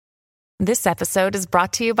This episode is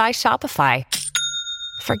brought to you by Shopify.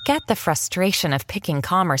 Forget the frustration of picking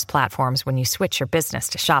commerce platforms when you switch your business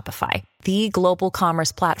to Shopify, the global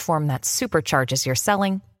commerce platform that supercharges your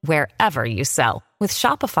selling wherever you sell. With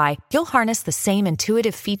Shopify, you'll harness the same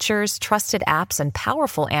intuitive features, trusted apps, and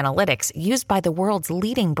powerful analytics used by the world's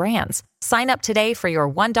leading brands. Sign up today for your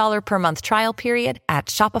 $1 per month trial period at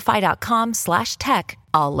shopify.com/tech,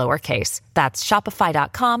 all lowercase. That's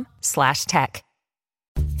shopify.com/tech.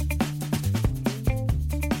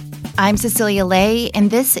 I'm Cecilia Lay, and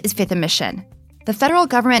this is Fifth and Mission. The federal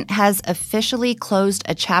government has officially closed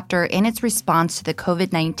a chapter in its response to the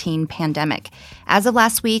COVID-19 pandemic. As of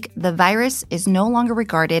last week, the virus is no longer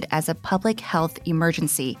regarded as a public health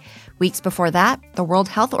emergency. Weeks before that, the World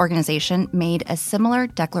Health Organization made a similar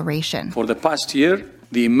declaration. For the past year,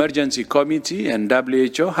 the Emergency Committee and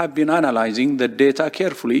WHO have been analyzing the data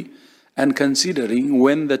carefully and considering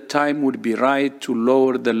when the time would be right to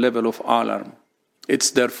lower the level of alarm.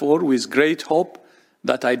 It's therefore with great hope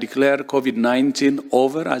that I declare COVID-19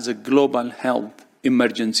 over as a global health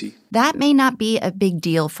emergency. That may not be a big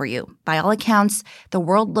deal for you. By all accounts, the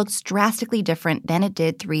world looks drastically different than it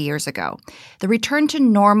did 3 years ago. The return to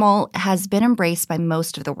normal has been embraced by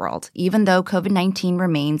most of the world, even though COVID-19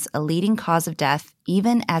 remains a leading cause of death,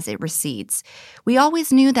 even as it recedes. We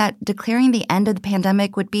always knew that declaring the end of the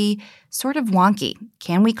pandemic would be sort of wonky.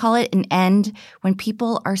 Can we call it an end when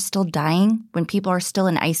people are still dying, when people are still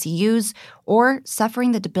in ICUs, or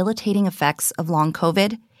suffering the debilitating effects of long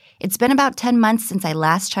COVID? It's been about 10 months since I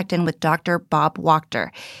last checked in with Dr. Bob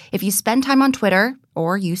Wachter. If you spend time on Twitter,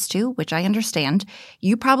 or used to, which I understand,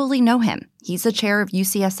 you probably know him. He's the chair of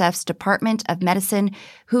UCSF's Department of Medicine,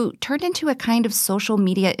 who turned into a kind of social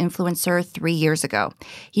media influencer 3 years ago.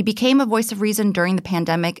 He became a voice of reason during the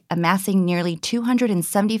pandemic, amassing nearly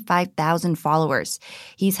 275,000 followers.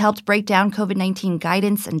 He's helped break down COVID-19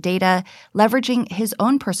 guidance and data, leveraging his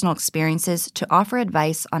own personal experiences to offer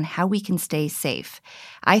advice on how we can stay safe.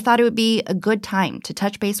 I thought it would be a good time to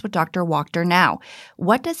touch base with Dr. Wachter now.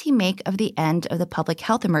 What does he make of the end of the public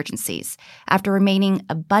health emergencies? After remaining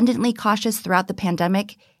abundantly cautious throughout the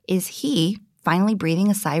pandemic, is he finally breathing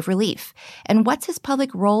a sigh of relief? And what's his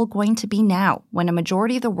public role going to be now when a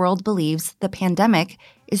majority of the world believes the pandemic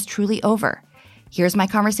is truly over? Here's my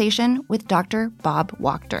conversation with Dr. Bob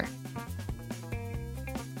Wachter.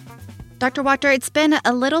 Dr. Wachter, it's been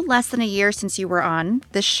a little less than a year since you were on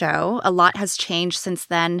this show. A lot has changed since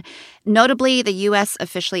then. Notably, the U.S.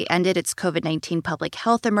 officially ended its COVID-19 public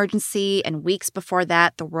health emergency, and weeks before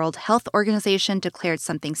that, the World Health Organization declared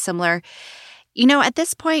something similar. You know, at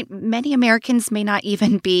this point, many Americans may not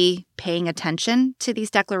even be paying attention to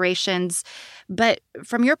these declarations, but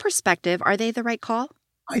from your perspective, are they the right call?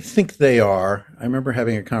 I think they are. I remember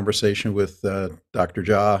having a conversation with Dr.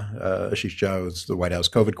 Ashish Jha, who's the White House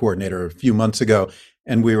COVID coordinator, a few months ago,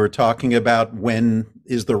 and we were talking about when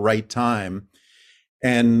is the right time.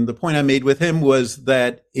 And the point I made with him was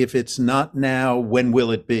that if it's not now, when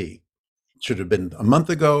will it be? It should have been a month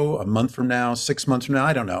ago, a month from now, 6 months from now.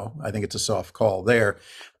 I don't know. I think it's a soft call there.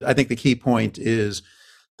 I think the key point is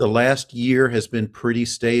the last year has been pretty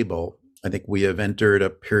stable. I think we have entered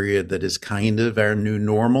a period that is kind of our new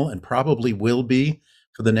normal and probably will be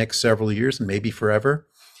for the next several years and maybe forever.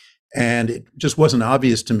 And it just wasn't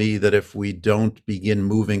obvious to me that if we don't begin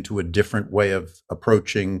moving to a different way of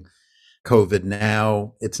approaching COVID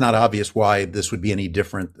now, it's not obvious why this would be any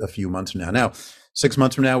different a few months from now. Now, 6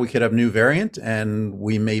 months from now, we could have a new variant and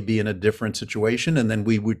we may be in a different situation, and then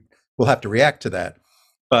we'll have to react to that.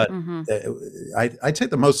 But I'd say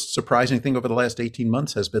the most surprising thing over the last 18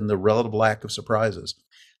 months has been the relative lack of surprises.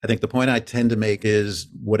 I think the point I tend to make is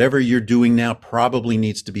whatever you're doing now probably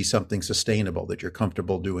needs to be something sustainable that you're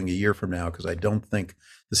comfortable doing a year from now, because I don't think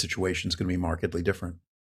the situation is going to be markedly different.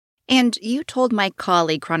 And you told my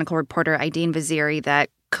colleague, Chronicle reporter Aideen Vaziri,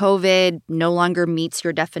 that COVID no longer meets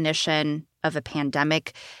your definition of a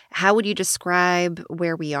pandemic. How would you describe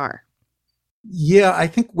where we are? Yeah, I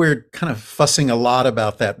think we're kind of fussing a lot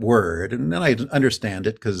about that word. And then I understand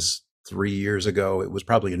it because 3 years ago, it was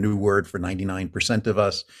probably a new word for 99% of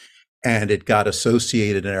us. And it got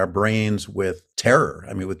associated in our brains with terror.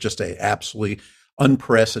 I mean, with just a absolutely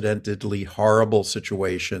unprecedentedly horrible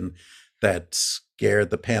situation that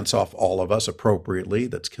scared the pants off all of us appropriately,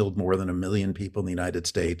 that's killed more than 1 million people in the United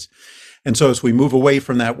States. And so as we move away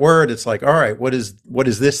from that word, it's like, all right, what is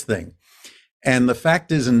this thing? And the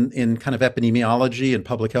fact is, in kind of epidemiology and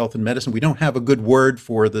public health and medicine, we don't have a good word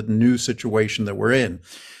for the new situation that we're in.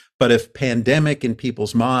 But if pandemic in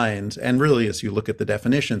people's minds, and really as you look at the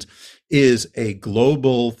definitions, is a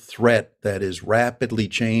global threat that is rapidly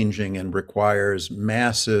changing and requires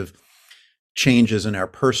massive changes in our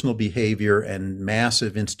personal behavior and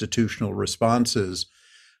massive institutional responses,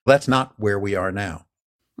 that's not where we are now.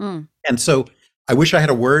 And so I wish I had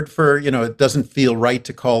a word for, it doesn't feel right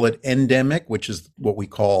to call it endemic, which is what we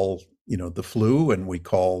call, the flu and we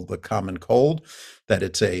call the common cold, that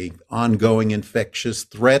it's a ongoing infectious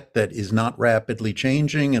threat that is not rapidly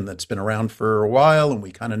changing and that's been around for a while and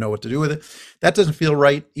we kind of know what to do with it. That doesn't feel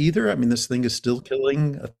right either. I mean, this thing is still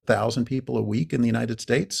killing 1,000 people a week in the United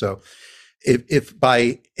States. So if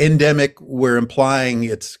by endemic we're implying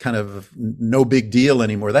it's kind of no big deal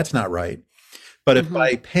anymore, that's not right. But if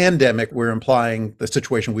by pandemic we're implying the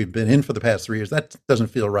situation we've been in for the past 3 years, that doesn't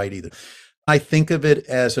feel right either. I think of it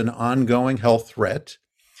as an ongoing health threat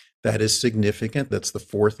that is significant. That's the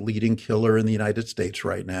fourth leading killer in the United States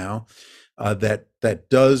right now. That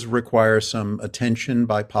does require some attention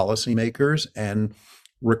by policymakers and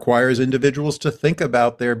requires individuals to think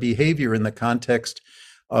about their behavior in the context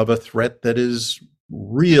of a threat that is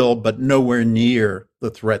real, but nowhere near the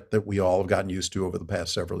threat that we all have gotten used to over the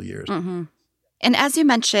past several years. And as you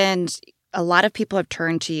mentioned, a lot of people have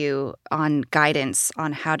turned to you on guidance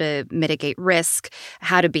on how to mitigate risk,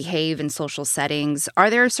 how to behave in social settings. Are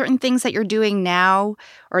there certain things that you're doing now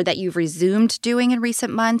or that you've resumed doing in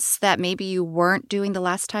recent months that maybe you weren't doing the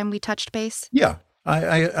last time we touched base? Yeah,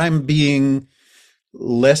 I'm being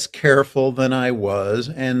less careful than I was,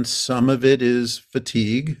 and some of it is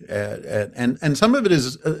fatigue, and some of it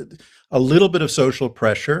is a little bit of social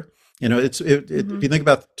pressure. If you think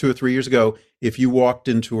about 2 or 3 years ago, if you walked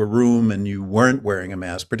into a room and you weren't wearing a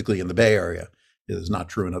mask, particularly in the Bay Area, it is not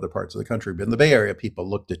true in other parts of the country, but in the Bay Area, people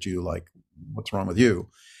looked at you like, what's wrong with you?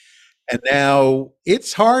 And now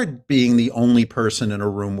it's hard being the only person in a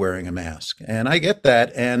room wearing a mask. And I get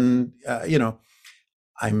that. And,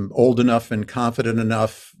 I'm old enough and confident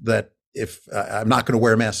enough that if I'm not going to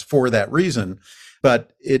wear a mask for that reason,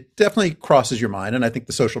 but it definitely crosses your mind. And I think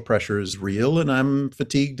the social pressure is real. And I'm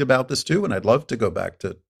fatigued about this too. And I'd love to go back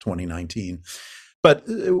to 2019. But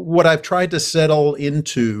what I've tried to settle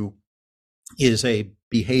into is a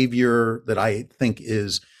behavior that I think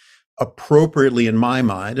is appropriately in my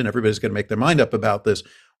mind, and everybody's going to make their mind up about this,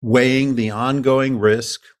 weighing the ongoing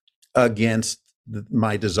risk against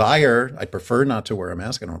my desire. I prefer not to wear a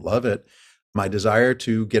mask. I don't love it. My desire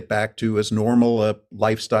to get back to as normal a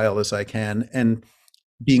lifestyle as I can, and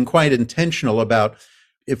being quite intentional about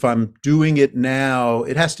if I'm doing it now,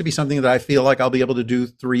 it has to be something that I feel like I'll be able to do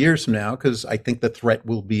 3 years from now, because I think the threat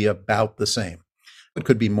will be about the same. It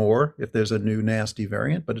could be more if there's a new nasty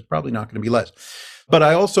variant, but it's probably not going to be less. But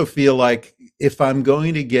I also feel like if I'm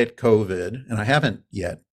going to get COVID, and I haven't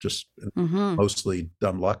yet, just mostly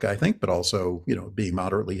dumb luck, I think, but also, being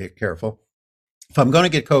moderately careful. If I'm going to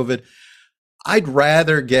get COVID, I'd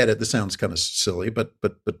rather get it. This sounds kind of silly, but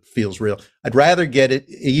feels real. I'd rather get it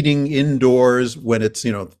eating indoors when it's,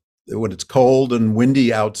 when it's cold and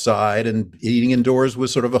windy outside, and eating indoors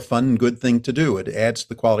was sort of a fun, good thing to do. It adds to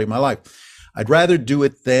the quality of my life. I'd rather do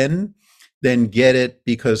it then than get it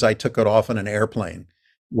because I took it off on an airplane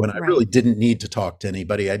when I really didn't need to talk to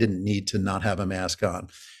anybody. I didn't need to not have a mask on.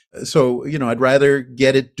 So, I'd rather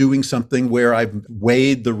get it doing something where I've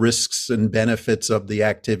weighed the risks and benefits of the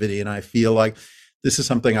activity. And I feel like this is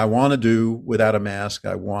something I want to do without a mask.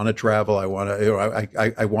 I want to travel. I want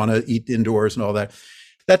to, I want to eat indoors and all that.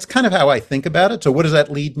 That's kind of how I think about it. So what does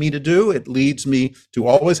that lead me to do? It leads me to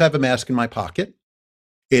always have a mask in my pocket.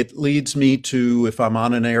 It leads me to, if I'm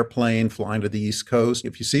on an airplane flying to the East Coast,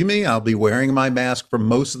 if you see me, I'll be wearing my mask for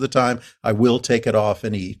most of the time. I will take it off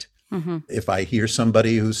and eat. If I hear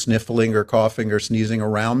somebody who's sniffling or coughing or sneezing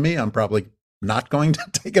around me, I'm probably not going to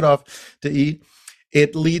take it off to eat.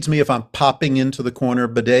 It leads me, if I'm popping into the corner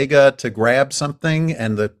bodega to grab something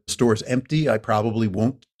and the store's empty, I probably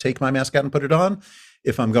won't take my mask out and put it on.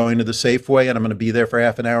 If I'm going to the Safeway and I'm going to be there for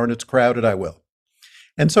half an hour and it's crowded, I will.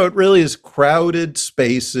 And so it really is crowded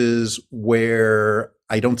spaces where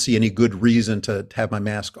I don't see any good reason to have my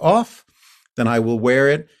mask off, then I will wear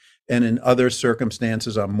it. And in other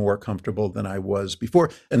circumstances, I'm more comfortable than I was before.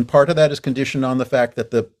 And part of that is conditioned on the fact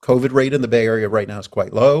that the COVID rate in the Bay Area right now is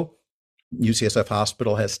quite low. UCSF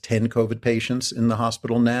Hospital has 10 COVID patients in the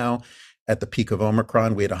hospital now. At the peak of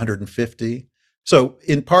Omicron, we had 150. So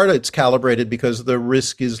in part, it's calibrated because the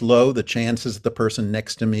risk is low. The chances that the person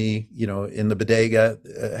next to me, in the bodega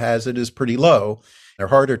has it is pretty low. They're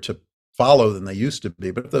harder to follow than they used to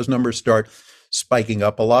be. But if those numbers start spiking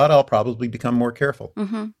up a lot, I'll probably become more careful.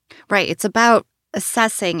 Right. It's about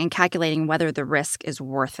assessing and calculating whether the risk is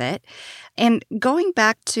worth it. And going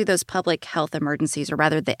back to those public health emergencies, or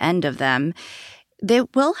rather the end of them, they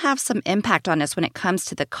will have some impact on us when it comes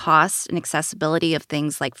to the cost and accessibility of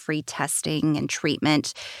things like free testing and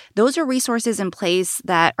treatment. Those are resources in place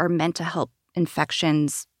that are meant to help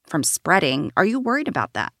infections from spreading. Are you worried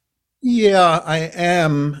about that? Yeah, I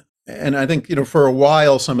am. And I think, for a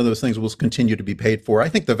while, some of those things will continue to be paid for. I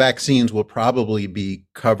think the vaccines will probably be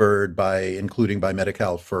covered including by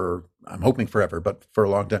Medi-Cal I'm hoping forever, but for a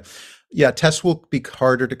long time. Yeah, tests will be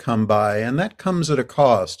harder to come by, and that comes at a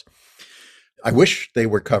cost. I wish they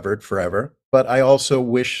were covered forever, but I also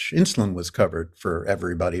wish insulin was covered for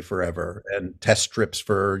everybody forever, and test strips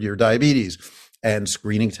for your diabetes and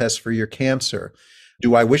screening tests for your cancer.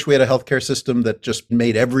 Do I wish we had a healthcare system that just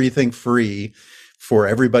made everything free for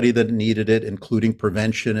everybody that needed it, including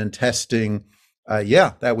prevention and testing?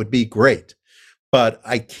 Yeah, that would be great. But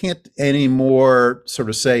I can't anymore sort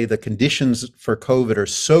of say the conditions for COVID are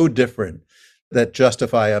so different that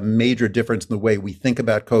justify a major difference in the way we think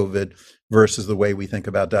about COVID versus the way we think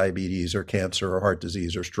about diabetes or cancer or heart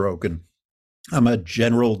disease or stroke. And I'm a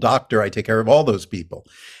general doctor. I take care of all those people.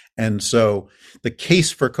 And so the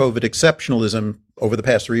case for COVID exceptionalism over the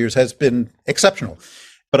past 3 years has been exceptional.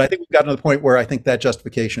 But I think we've gotten to the point where I think that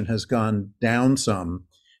justification has gone down some,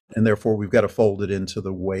 and therefore we've got to fold it into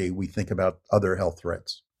the way we think about other health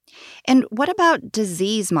threats. And what about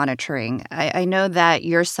disease monitoring? I know that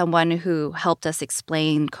you're someone who helped us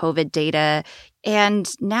explain COVID data, and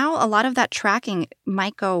now a lot of that tracking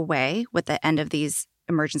might go away with the end of these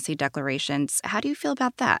emergency declarations. How do you feel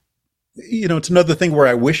about that? It's another thing where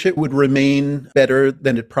I wish it would remain better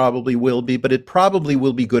than it probably will be, but it probably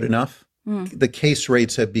will be good enough. The case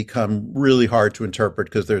rates have become really hard to interpret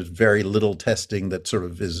because there's very little testing that sort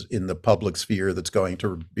of is in the public sphere that's going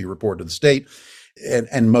to be reported to the state.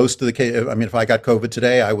 And most of the case, if I got COVID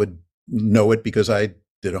today, I would know it because I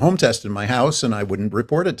did a home test in my house and I wouldn't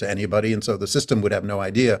report it to anybody. And so the system would have no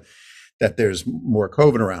idea that there's more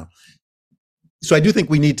COVID around. So I do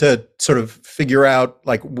think we need to sort of figure out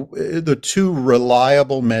the two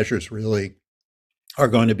reliable measures really are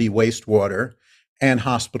going to be wastewater and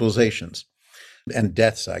hospitalizations and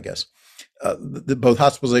deaths, I guess. Both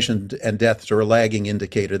hospitalization and deaths are a lagging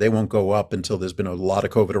indicator. They won't go up until there's been a lot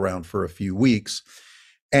of COVID around for a few weeks.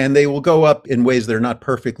 And they will go up in ways that are not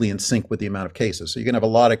perfectly in sync with the amount of cases. So you can have a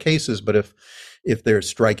lot of cases, but if they're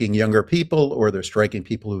striking younger people or they're striking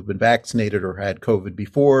people who've been vaccinated or had COVID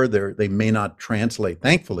before, they may not translate.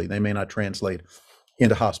 Thankfully, they may not translate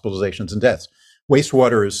into hospitalizations and deaths.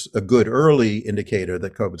 Wastewater is a good early indicator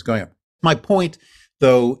that COVID's going up. My point,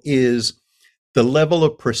 though, is the level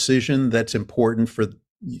of precision that's important for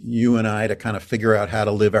you and I to kind of figure out how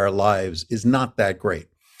to live our lives is not that great.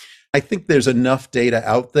 I think there's enough data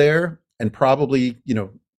out there, and probably,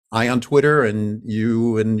 I on Twitter and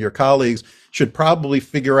you and your colleagues should probably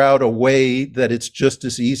figure out a way that it's just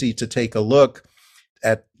as easy to take a look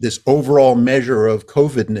at this overall measure of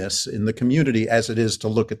COVIDness in the community as it is to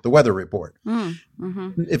look at the weather report.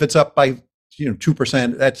 If it's up by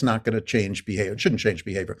 2%, that's not going to change behavior. It shouldn't change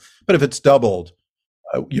behavior. But if it's doubled,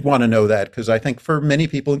 you'd want to know that, because I think for many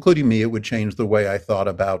people, including me, it would change the way I thought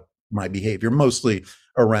about my behavior, mostly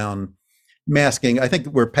around masking. I think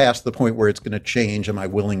we're past the point where it's going to change. Am I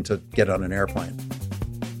willing to get on an airplane?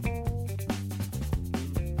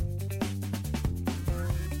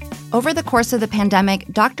 Over the course of the pandemic,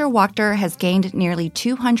 Dr. Wachter has gained nearly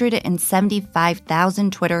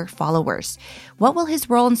 275,000 Twitter followers. What will his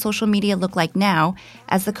role in social media look like now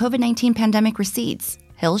as the COVID-19 pandemic recedes?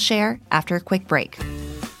 He'll share after a quick break.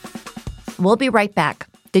 We'll be right back.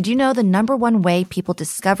 Did you know the number one way people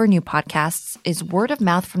discover new podcasts is word of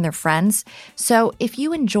mouth from their friends? So if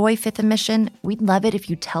you enjoy Fifth and Mission, we'd love it if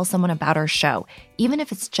you tell someone about our show, even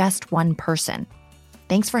if it's just one person.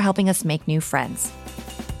 Thanks for helping us make new friends.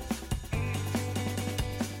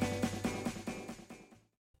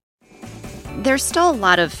 There's still a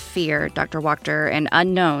lot of fear, Dr. Wachter, and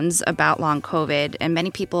unknowns about long COVID, and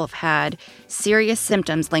many people have had serious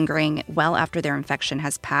symptoms lingering well after their infection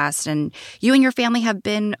has passed. And you and your family have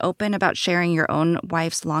been open about sharing your own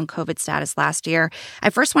wife's long COVID status last year.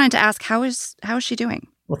 I first wanted to ask, how is she doing?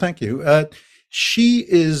 Well, thank you. She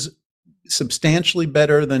is substantially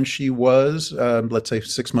better than she was, let's say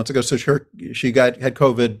 6 months ago. So she had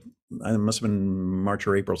COVID. It must have been March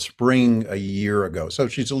or April, spring a year ago. So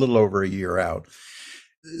she's a little over a year out.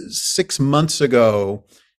 6 months ago,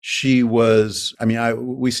 she was,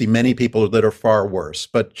 we see many people that are far worse,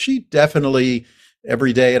 but she definitely,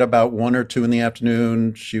 every day at about 1 or 2 in the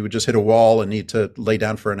afternoon, she would just hit a wall and need to lay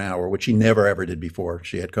down for an hour, which she never ever did before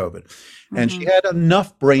she had COVID. Mm-hmm. And she had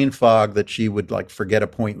enough brain fog that she would forget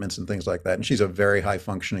appointments and things like that. And she's a very high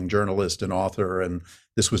functioning journalist and author, and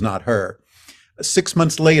this was not her. 6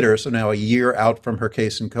 months later, so now a year out from her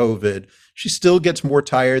case in COVID, she still gets more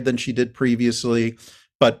tired than she did previously,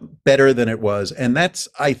 but better than it was. And that's,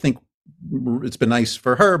 I think, it's been nice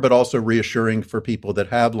for her, but also reassuring for people that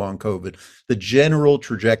have long COVID. The general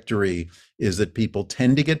trajectory is that people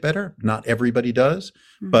tend to get better. Not everybody does,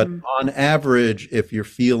 but on average, if you're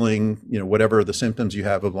feeling, whatever the symptoms you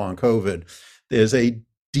have of long COVID, there's a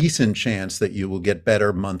decent chance that you will get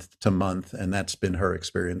better month to month. And that's been her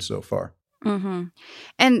experience so far. Mm-hmm.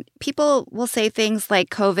 And people will say things like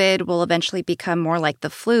COVID will eventually become more like the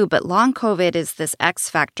flu, but long COVID is this X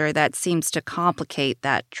factor that seems to complicate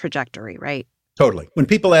that trajectory, right? Totally. When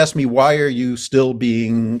people ask me, why are you still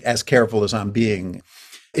being as careful as I'm being?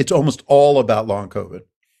 It's almost all about long COVID.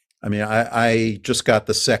 I mean, I just got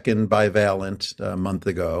the second bivalent a month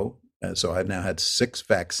ago. So I've now had 6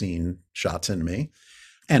 vaccine shots in me.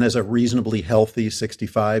 And as a reasonably healthy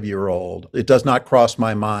 65-year-old, it does not cross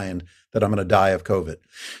my mind that I'm going to die of COVID.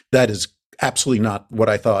 That is absolutely not what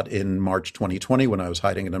I thought in March 2020 when I was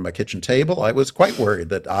hiding it on my kitchen table. I was quite worried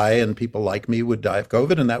that I and people like me would die of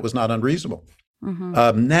COVID, and that was not unreasonable.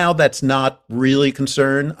 Now that's not really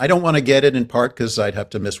concern. I don't want to get it in part because I'd have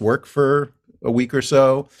to miss work for a week or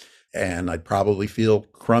so, and I'd probably feel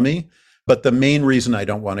crummy. But the main reason I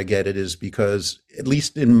don't want to get it is because, at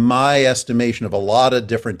least in my estimation of a lot of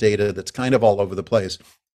different data that's kind of all over the place,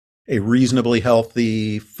 a reasonably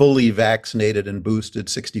healthy, fully vaccinated and boosted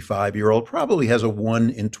 65-year-old probably has a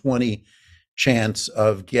 1 in 20 chance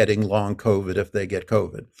of getting long COVID if they get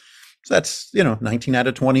COVID. So that's, 19 out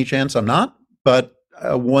of 20 chance I'm not, but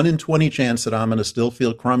a 1 in 20 chance that I'm going to still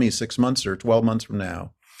feel crummy 6 months or 12 months from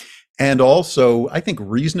now. And also, I think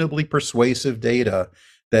reasonably persuasive data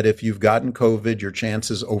that if you've gotten COVID, your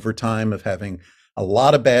chances over time of having a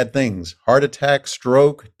lot of bad things, heart attack,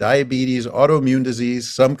 stroke, diabetes, autoimmune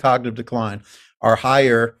disease, some cognitive decline, are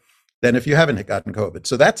higher than if you haven't gotten COVID.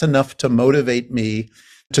 So that's enough to motivate me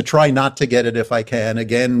to try not to get it if I can,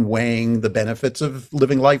 again, weighing the benefits of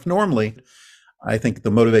living life normally. I think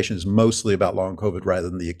the motivation is mostly about long COVID rather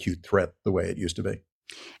than the acute threat the way it used to be.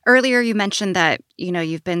 Earlier, you mentioned that,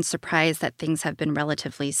 you've been surprised that things have been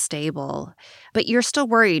relatively stable, but you're still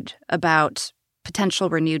worried about potential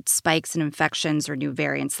renewed spikes in infections or new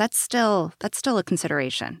variants. That's still a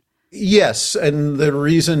consideration. Yes. And the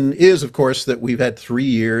reason is, of course, that we've had 3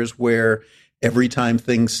 years where every time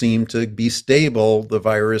things seemed to be stable, the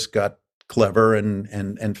virus got clever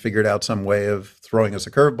and figured out some way of throwing us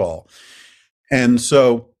a curveball. And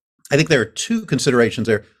so I think there are 2 considerations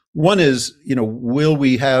there. One is, will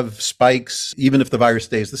we have spikes even if the virus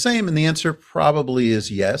stays the same? And the answer probably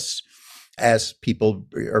is yes, as people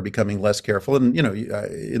are becoming less careful. And,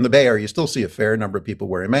 in the Bay Area, you still see a fair number of people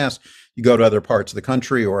wearing masks. You go to other parts of the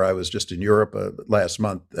country, or I was just in Europe last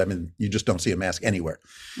month. I mean, you just don't see a mask anywhere.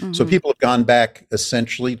 So people have gone back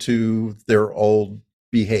essentially to their old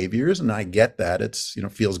behaviors. And I get that. It's,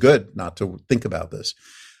 feels good not to think about this.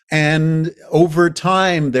 And over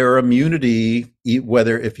time, their immunity,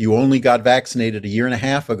 whether if you only got vaccinated a year and a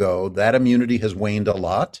half ago, that immunity has waned a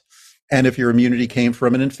lot. And if your immunity came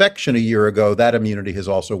from an infection a year ago, that immunity has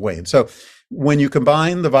also waned. So when you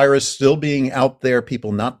combine the virus still being out there,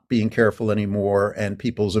 people not being careful anymore, and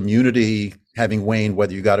people's immunity having waned,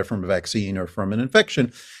 whether you got it from a vaccine or from an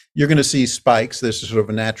infection, you're going to see spikes. There's sort of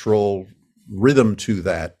a natural rhythm to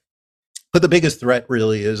that. But the biggest threat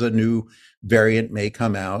really is a new variant may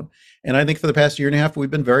come out. And I think for the past year and a half, we've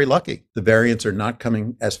been very lucky. The variants are not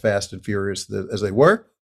coming as fast and furious as they were.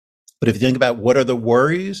 But if you think about what are the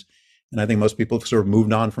worries, and I think most people have sort of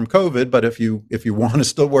moved on from COVID, but if you want to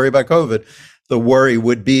still worry about COVID, the worry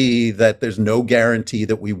would be that there's no guarantee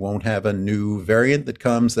that we won't have a new variant that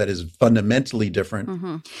comes that is fundamentally different.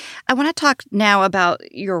 I want to talk now about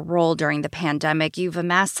your role during the pandemic. You've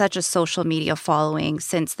amassed such a social media following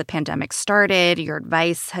since the pandemic started. Your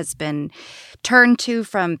advice has been turned to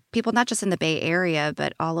from people not just in the Bay Area,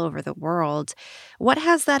 but all over the world. What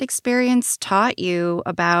has that experience taught you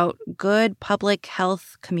about good public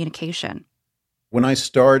health communication? When I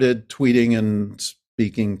started tweeting and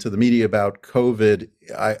speaking to the media about COVID,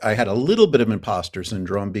 I had a little bit of imposter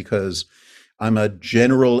syndrome because I'm a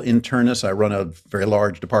general internist. I run a very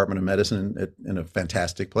large department of medicine in a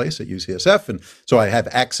fantastic place at UCSF. And so I have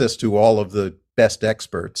access to all of the best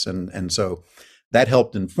experts. And so that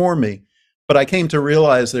helped inform me. But I came to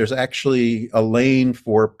realize there's actually a lane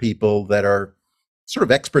for people that are sort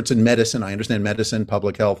of experts in medicine. I understand medicine,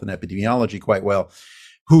 public health, and epidemiology quite well,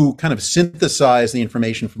 who kind of synthesize the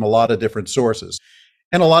information from a lot of different sources.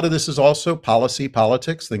 And a lot of this is also policy,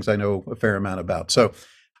 politics, things I know a fair amount about. So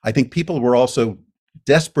I think people were also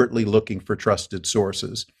desperately looking for trusted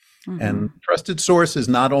sources. Mm-hmm. And trusted source is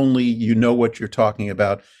not only you know what you're talking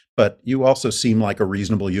about, but you also seem like a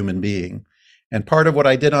reasonable human being. And part of what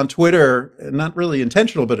I did on Twitter, not really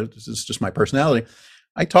intentional, but it's just my personality,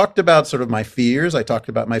 I talked about sort of my fears. I talked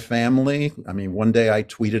about my family. I mean, one day I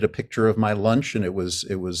tweeted a picture of my lunch, and it was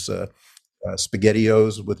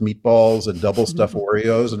SpaghettiOs with meatballs and double stuffed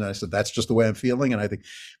Oreos. And I said, that's just the way I'm feeling. And I think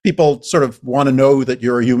people sort of want to know that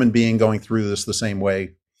you're a human being going through this the same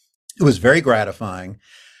way. It was very gratifying.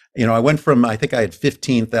 You know, I went from, I think I had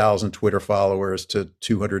 15,000 Twitter followers to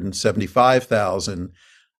 275,000.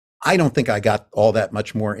 I don't think I got all that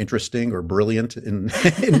much more interesting or brilliant in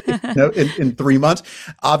 3 months.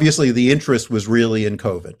 Obviously, the interest was really in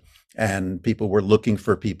COVID, and people were looking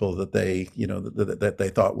for people that they, that they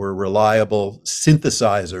thought were reliable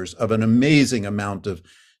synthesizers of an amazing amount of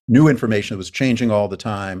new information that was changing all the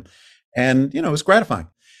time. And, it was gratifying.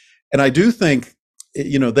 And I do think,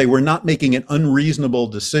 they were not making an unreasonable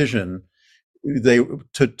decision.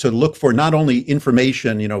 To look for not only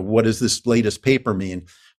information, what does this latest paper mean,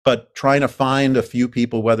 but trying to find a few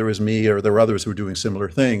people, whether it was me or there were others who were doing similar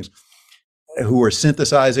things, who were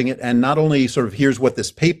synthesizing it. And not only sort of, here's what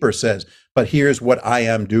this paper says, but here's what I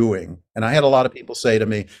am doing. And I had a lot of people say to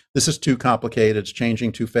me, this is too complicated. It's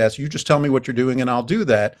changing too fast. You just tell me what you're doing and I'll do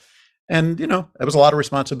that. And, that was a lot of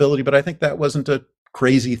responsibility, but I think that wasn't a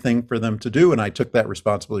crazy thing for them to do. And I took that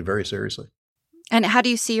responsibility very seriously. And how do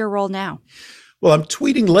you see your role now? Well, I'm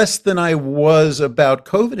tweeting less than I was about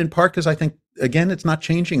COVID, in part because I think, again, it's not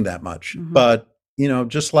changing that much. Mm-hmm. But,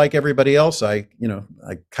 just like everybody else, I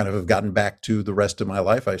kind of have gotten back to the rest of my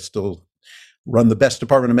life. I still run the best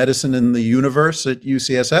department of medicine in the universe at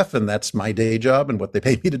UCSF, and that's my day job and what they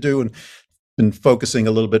pay me to do. And been focusing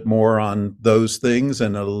a little bit more on those things,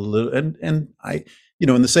 and I,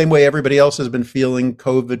 in the same way everybody else has been feeling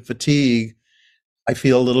COVID fatigue, I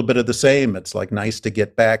feel a little bit of the same. It's like nice to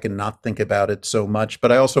get back and not think about it so much.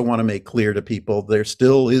 But I also want to make clear to people there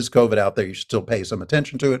still is COVID out there. You should still pay some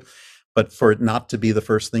attention to it. But for it not to be the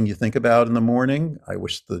first thing you think about in the morning, I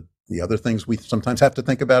wish the other things we sometimes have to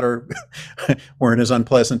think about weren't as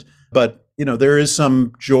unpleasant. But, there is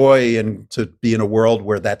some joy in to be in a world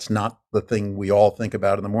where that's not the thing we all think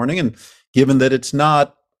about in the morning. And given that it's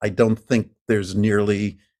not, I don't think there's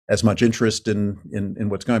nearly as much interest in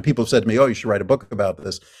what's going on. People have said to me, oh, you should write a book about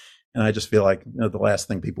this. And I just feel like the last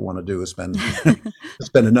thing people want to do is spend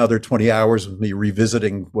another 20 hours with me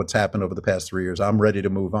revisiting what's happened over the past 3 years. I'm ready to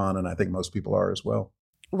move on, and I think most people are as well.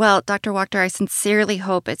 Well, Dr. Wachter, I sincerely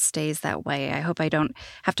hope it stays that way. I hope I don't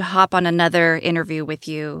have to hop on another interview with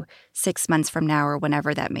you 6 months from now or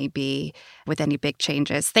whenever that may be with any big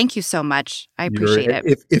changes. Thank you so much. I appreciate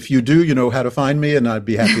it. If you do, you know how to find me, and I'd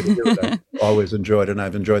be happy to do it. I've always enjoyed it, and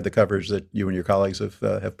I've enjoyed the coverage that you and your colleagues have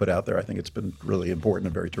put out there. I think it's been really important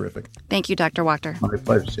and very terrific. Thank you, Dr. Wachter. My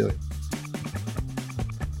pleasure, Celia.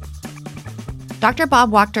 Dr. Bob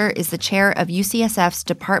Wachter is the chair of UCSF's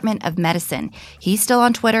Department of Medicine. He's still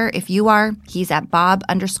on Twitter. If you are, he's at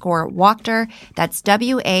Bob_Wachter. That's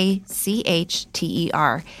WACHTER.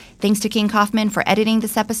 Thanks to King Kaufman for editing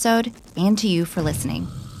this episode, and to you for listening.